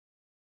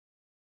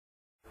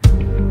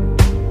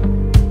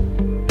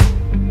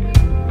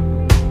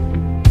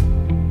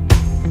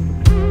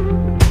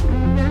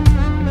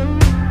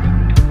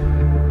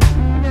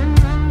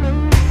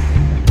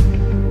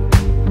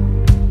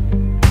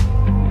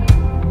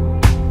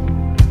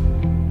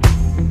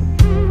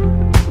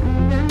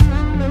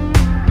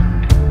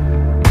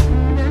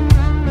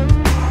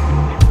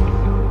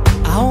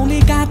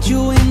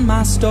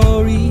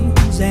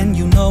stories, and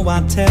you know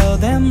I tell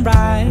them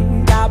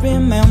right. I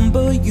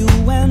remember you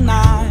and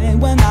I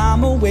when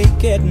I'm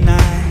awake at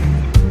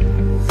night.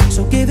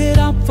 So give it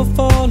up for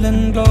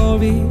fallen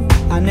glory.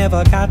 I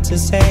never got to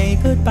say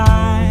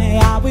goodbye.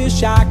 I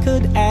wish I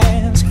could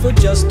ask for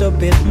just a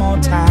bit more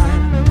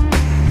time.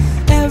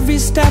 Every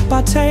step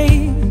I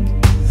take,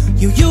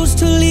 you used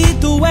to lead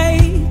the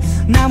way.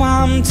 Now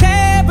I'm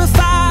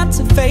terrified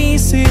to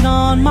face it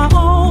on my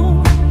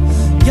own.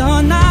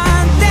 You're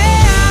not there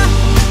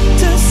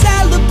to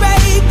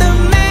celebrate the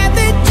man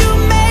that you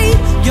made.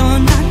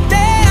 You're not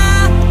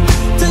there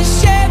to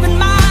share in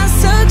my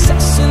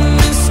success and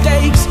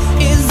mistakes.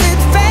 Is it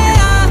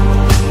fair?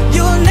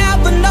 You'll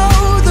never know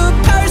the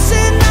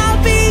person I'll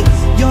be.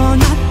 You're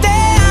not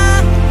there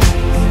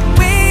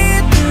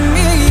with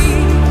me.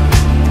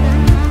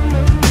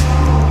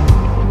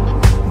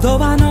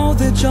 Though I know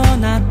that you're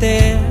not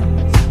there,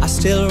 I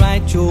still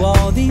write you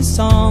all these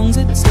songs.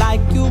 It's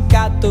like you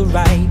got the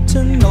right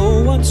to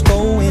know what's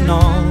going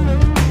on.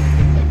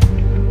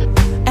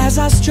 As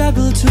I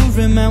struggle to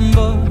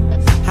remember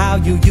how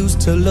you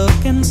used to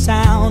look and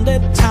sound,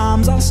 at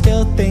times I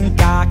still think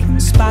I can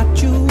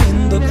spot you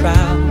in the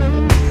crowd.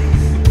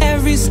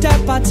 Every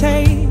step I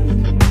take,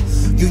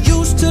 you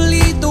used to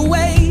lead the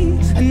way,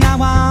 and now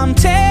I'm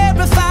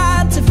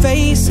terrified to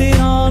face it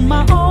on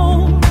my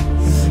own.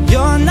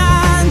 You're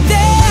not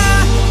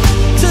there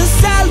to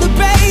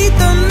celebrate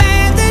the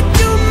man that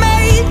you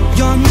made.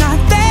 You're not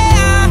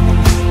there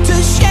to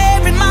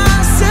share in my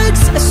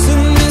success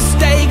and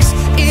mistakes.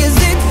 Is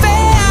it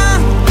fair?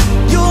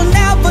 You'll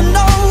never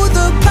know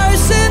the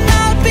person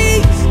I'll be.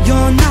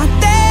 You're not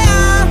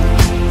there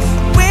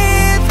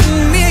with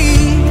me.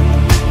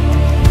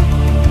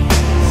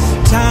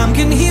 Time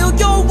can heal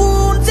your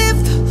wounds if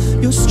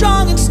you're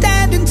strong and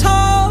standing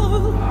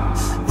tall.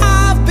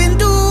 I've been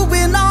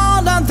doing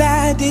all of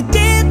that, it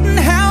didn't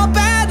help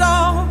at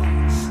all.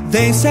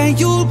 They say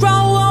you'll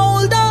grow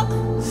older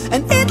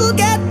and it'll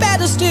get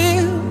better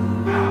still.